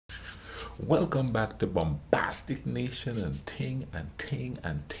Welcome back to Bombastic Nation and Ting and Ting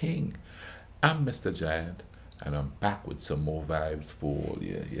and Ting. I'm Mr. Giant and I'm back with some more vibes for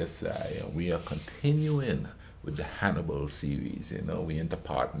you. Yes, I am. We are continuing with the Hannibal series. We're into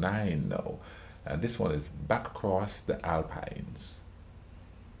part 9 now. And this one is back across the Alpines.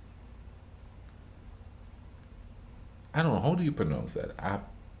 I don't know, how do you pronounce that?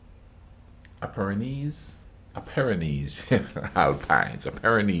 Apennines? Apennines, Alpines,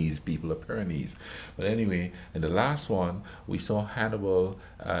 Apennines, people, Apennines. But anyway, in the last one, we saw Hannibal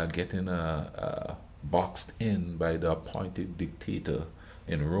getting boxed in by the appointed dictator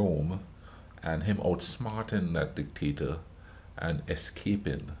in Rome, and him outsmarting that dictator and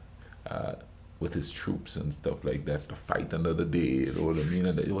escaping with his troops and stuff like that to fight another day. You know what I mean?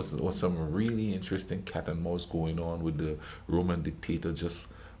 And it was some really interesting cat and mouse going on with the Roman dictator just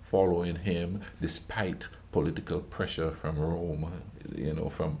following him despite political pressure from Rome,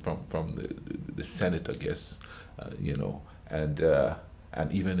 from the Senate, I guess,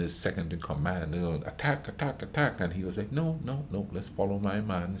 and even his second in command, attack, attack, attack, and he was like, no, no, no, let's follow my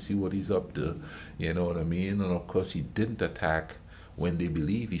man, see what he's up to, you know what I mean? And of course, he didn't attack when they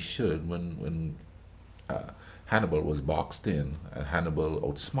believe he should, when Hannibal was boxed in, and Hannibal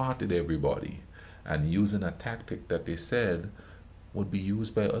outsmarted everybody, and using a tactic that they said would be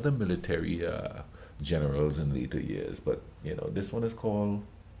used by other military generals in later years. But this one is called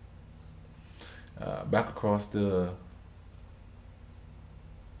Back Across the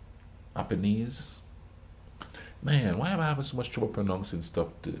Apennines. Man, why am I having so much trouble pronouncing stuff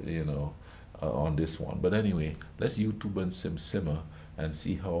on this one? But anyway, let's YouTube and simmer and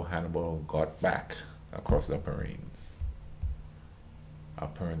see how Hannibal got back across the Apennines.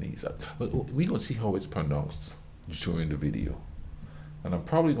 Apennines. We're gonna see how it's pronounced during the video, and I'm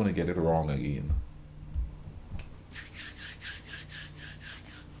probably gonna get it wrong again.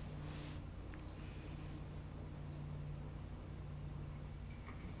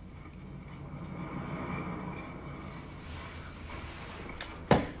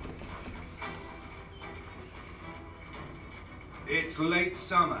 It's late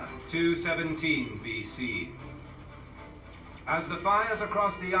summer, 217 BC. As the fires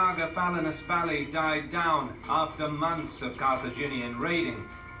across the Apennines Valley died down after months of Carthaginian raiding,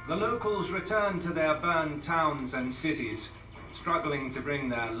 the locals returned to their burned towns and cities, struggling to bring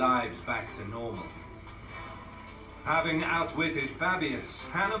their lives back to normal. Having outwitted Fabius,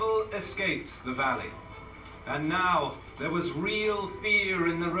 Hannibal escaped the valley. And now there was real fear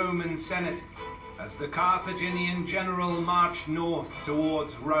in the Roman Senate as the Carthaginian general marched north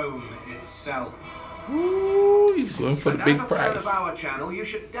towards Rome itself. Ooh, he's going for the big prize. As a fan of our channel, you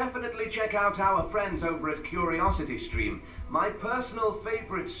should definitely check out our friends over at CuriosityStream, my personal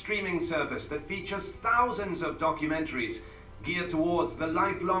favorite streaming service that features thousands of documentaries geared towards the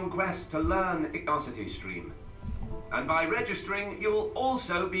lifelong quest to learn CuriosityStream. And by registering, you'll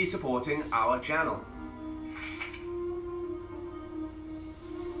also be supporting our channel.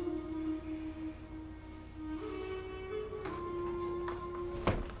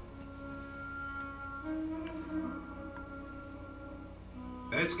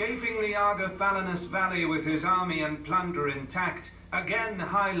 Escaping the Apennines Valley with his army and plunder intact again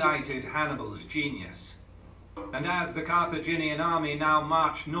highlighted Hannibal's genius. And as the Carthaginian army now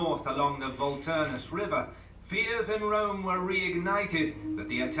marched north along the Volturnus River, fears in Rome were reignited that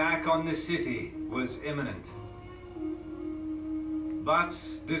the attack on the city was imminent. But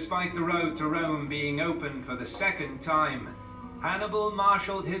despite the road to Rome being open for the second time, Hannibal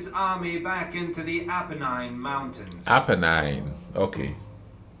marshaled his army back into the Apennine Mountains. Apennine, okay.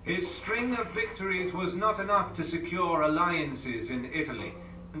 His string of victories was not enough to secure alliances in Italy,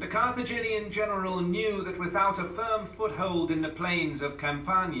 and the Carthaginian general knew that without a firm foothold in the plains of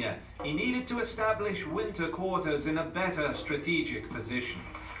Campania, he needed to establish winter quarters in a better strategic position.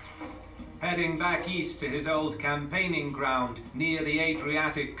 Heading back east to his old campaigning ground near the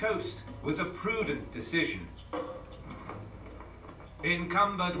Adriatic coast was a prudent decision.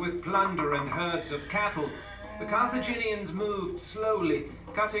 Encumbered with plunder and herds of cattle, the Carthaginians moved slowly,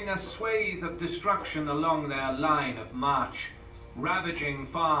 cutting a swathe of destruction along their line of march, ravaging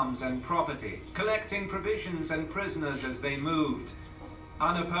farms and property, collecting provisions and prisoners as they moved,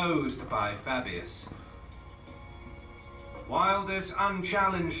 unopposed by Fabius. While this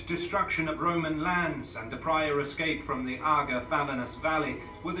unchallenged destruction of Roman lands and the prior escape from the Apennines Valley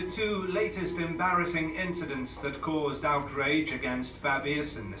were the two latest embarrassing incidents that caused outrage against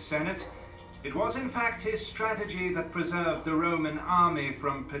Fabius in the Senate, it was in fact his strategy that preserved the Roman army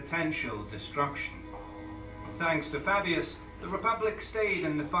from potential destruction. Thanks to Fabius, the Republic stayed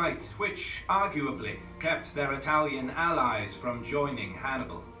in the fight, which arguably kept their Italian allies from joining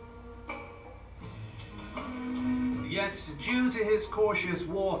Hannibal. Yet, due to his cautious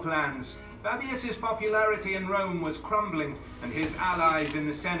war plans, Fabius's popularity in Rome was crumbling, and his allies in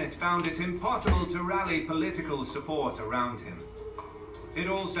the Senate found it impossible to rally political support around him. It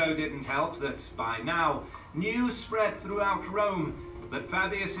also didn't help that, by now, news spread throughout Rome that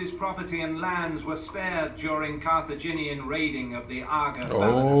Fabius's property and lands were spared during Carthaginian raiding of the Aga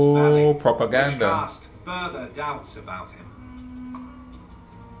Valley, propaganda, which cast further doubts about him.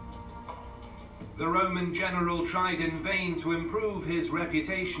 The Roman general tried in vain to improve his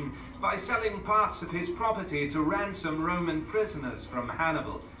reputation by selling parts of his property to ransom Roman prisoners from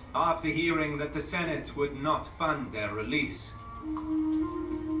Hannibal, after hearing that the Senate would not fund their release.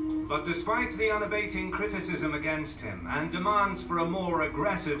 But despite the unabating criticism against him and demands for a more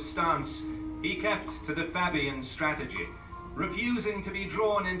aggressive stance, he kept to the Fabian strategy, refusing to be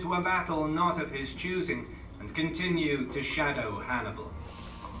drawn into a battle not of his choosing, and continued to shadow Hannibal.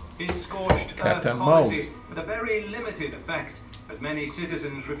 His scorched earth policy had a very limited effect, as many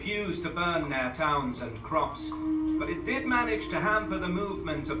citizens refused to burn their towns and crops, but it did manage to hamper the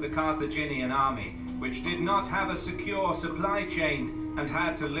movement of the Carthaginian army, which did not have a secure supply chain and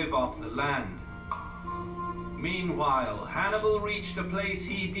had to live off the land. Meanwhile, Hannibal reached a place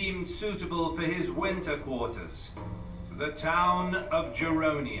he deemed suitable for his winter quarters, the town of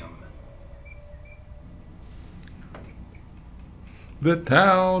Geronium. The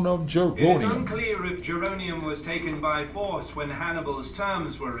town of Geronium. It is unclear if Geronium was taken by force when Hannibal's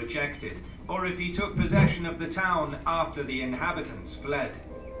terms were rejected, or if he took possession of the town after the inhabitants fled.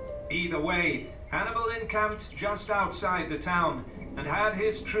 Either way, Hannibal encamped just outside the town and had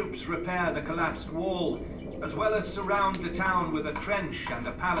his troops repair the collapsed wall, as well as surround the town with a trench and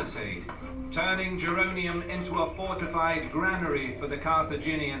a palisade, turning Geronium into a fortified granary for the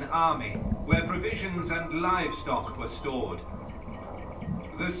Carthaginian army, where provisions and livestock were stored.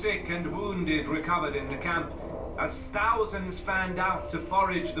 The sick and wounded recovered in the camp, as thousands fanned out to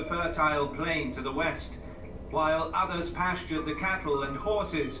forage the fertile plain to the west, while others pastured the cattle and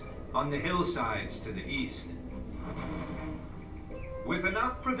horses on the hillsides to the east. With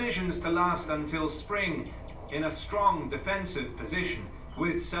enough provisions to last until spring, in a strong defensive position,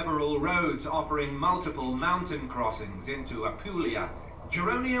 with several roads offering multiple mountain crossings into Apulia,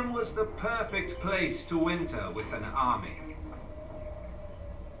 Geronium was the perfect place to winter with an army.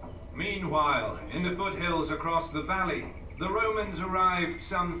 Meanwhile, in the foothills across the valley, the Romans arrived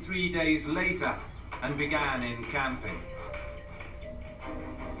some 3 days later and began encamping.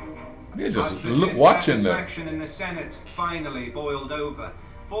 You're just Much watching them. dissatisfaction in the Senate finally boiled over,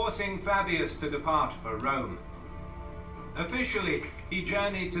 forcing Fabius to depart for Rome. Officially, he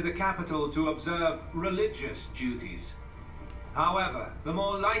journeyed to the capital to observe religious duties. However, the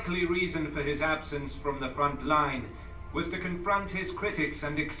more likely reason for his absence from the front line was to confront his critics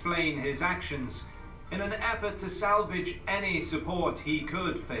and explain his actions, in an effort to salvage any support he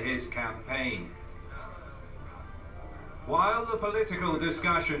could for his campaign. While the political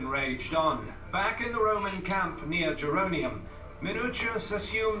discussion raged on, back in the Roman camp near Geronium, Minucius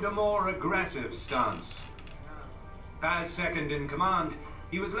assumed a more aggressive stance. As second in command,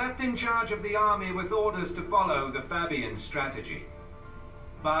 he was left in charge of the army with orders to follow the Fabian strategy.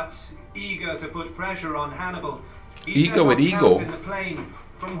 But, eager to put pressure on Hannibal, he set up camp in the plain,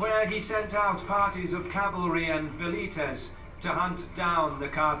 from where he sent out parties of cavalry and velites to hunt down the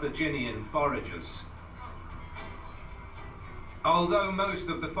Carthaginian foragers. Although most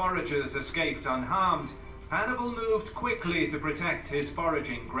of the foragers escaped unharmed, Hannibal moved quickly to protect his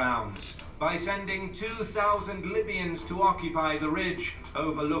foraging grounds by sending 2,000 Libyans to occupy the ridge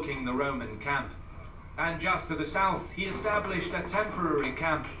overlooking the Roman camp. And just to the south, he established a temporary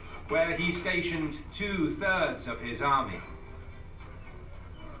camp where he stationed 2/3 of his army.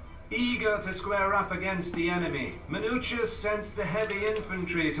 Eager to square up against the enemy, Minucius sent the heavy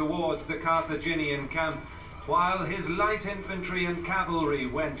infantry towards the Carthaginian camp, while his light infantry and cavalry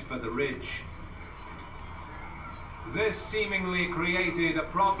went for the ridge. This seemingly created a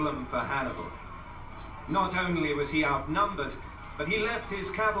problem for Hannibal. Not only was he outnumbered, but he left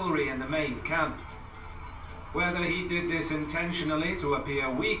his cavalry in the main camp. Whether he did this intentionally to appear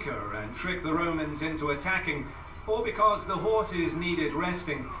weaker and trick the Romans into attacking, or because the horses needed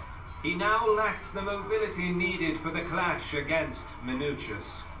resting, he now lacked the mobility needed for the clash against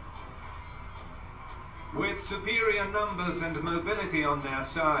Minucius. With superior numbers and mobility on their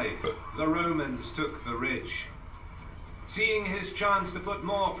side, the Romans took the ridge. Seeing his chance to put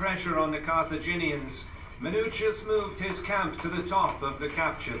more pressure on the Carthaginians, Minucius moved his camp to the top of the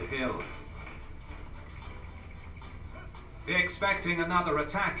captured hill. Expecting another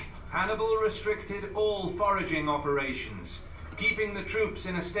attack, Hannibal restricted all foraging operations, keeping the troops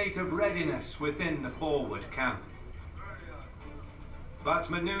in a state of readiness within the forward camp. But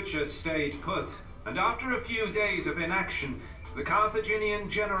Minucius stayed put, and after a few days of inaction, the Carthaginian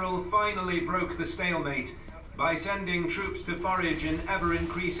general finally broke the stalemate by sending troops to forage in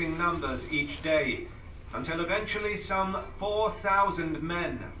ever-increasing numbers each day, until eventually some 4,000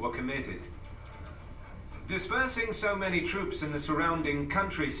 men were committed. Dispersing so many troops in the surrounding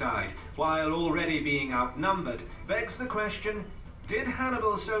countryside, while already being outnumbered, begs the question, did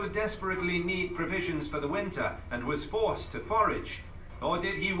Hannibal so desperately need provisions for the winter and was forced to forage? Or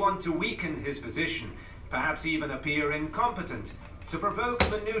did he want to weaken his position, perhaps even appear incompetent, to provoke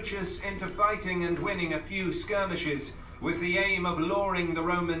Minucius into fighting and winning a few skirmishes, with the aim of luring the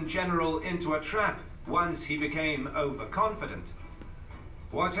Roman general into a trap once he became overconfident?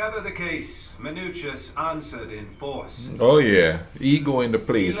 Whatever the case, Minucius answered in force. Oh yeah, ego in the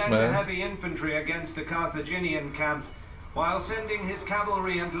place, he led man. the heavy infantry against the Carthaginian camp, while sending his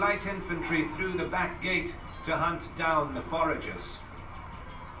cavalry and light infantry through the back gate to hunt down the foragers.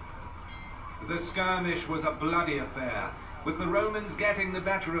 The skirmish was a bloody affair, with the Romans getting the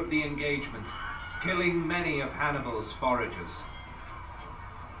better of the engagement, killing many of Hannibal's foragers.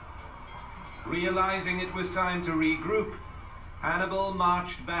 Realizing it was time to regroup, Hannibal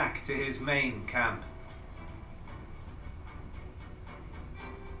marched back to his main camp.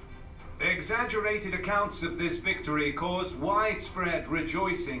 Exaggerated accounts of this victory caused widespread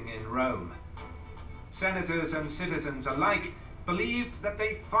rejoicing in Rome. Senators and citizens alike believed that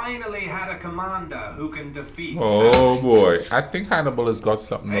they finally had a commander who can defeat Oh boy, I think Hannibal has got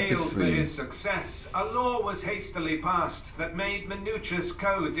something up his Hailed for his sleeve. success, a law was hastily passed that made Minucius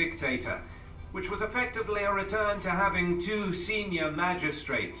co-dictator, which was effectively a return to having two senior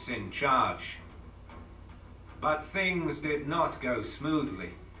magistrates in charge. But things did not go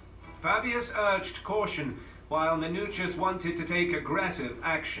smoothly. Fabius urged caution, while Minucius wanted to take aggressive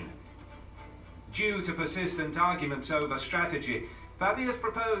action. Due to persistent arguments over strategy, Fabius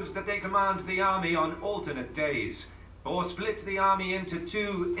proposed that they command the army on alternate days, or split the army into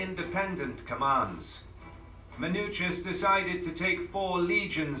two independent commands. Minucius decided to take 4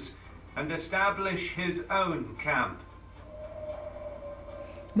 legions and establish his own camp.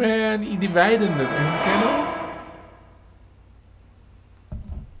 Man, he divided it, you know?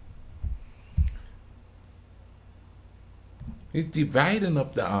 He's dividing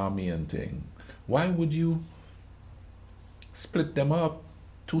up the army and thing. Why would you split them up,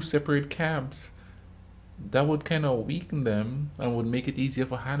 2 separate camps? That would kind of weaken them and would make it easier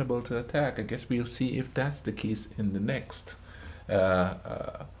for Hannibal to attack. I guess we'll see if that's the case in the next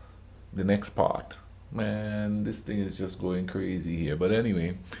part. Man, this thing is just going crazy here. But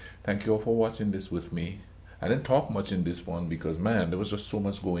anyway, thank you all for watching this with me. I didn't talk much in this one because, man, there was just so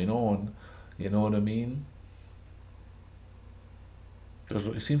much going on. You know what I mean?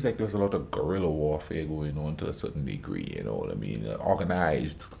 It seems like there's a lot of guerrilla warfare going on to a certain degree, you know what I mean?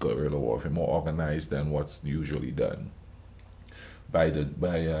 Organized guerrilla warfare, more organized than what's usually done by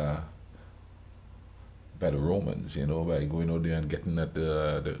the Romans, you know, by going out there and getting at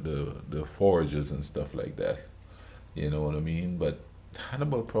the foragers and stuff like that. You know what I mean? But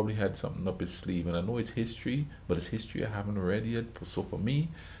Hannibal probably had something up his sleeve, and I know it's history, but it's history I haven't read yet. So for me,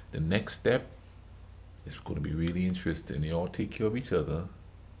 the next step, it's going to be really interesting. You all take care of each other.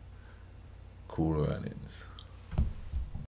 Cool runnings.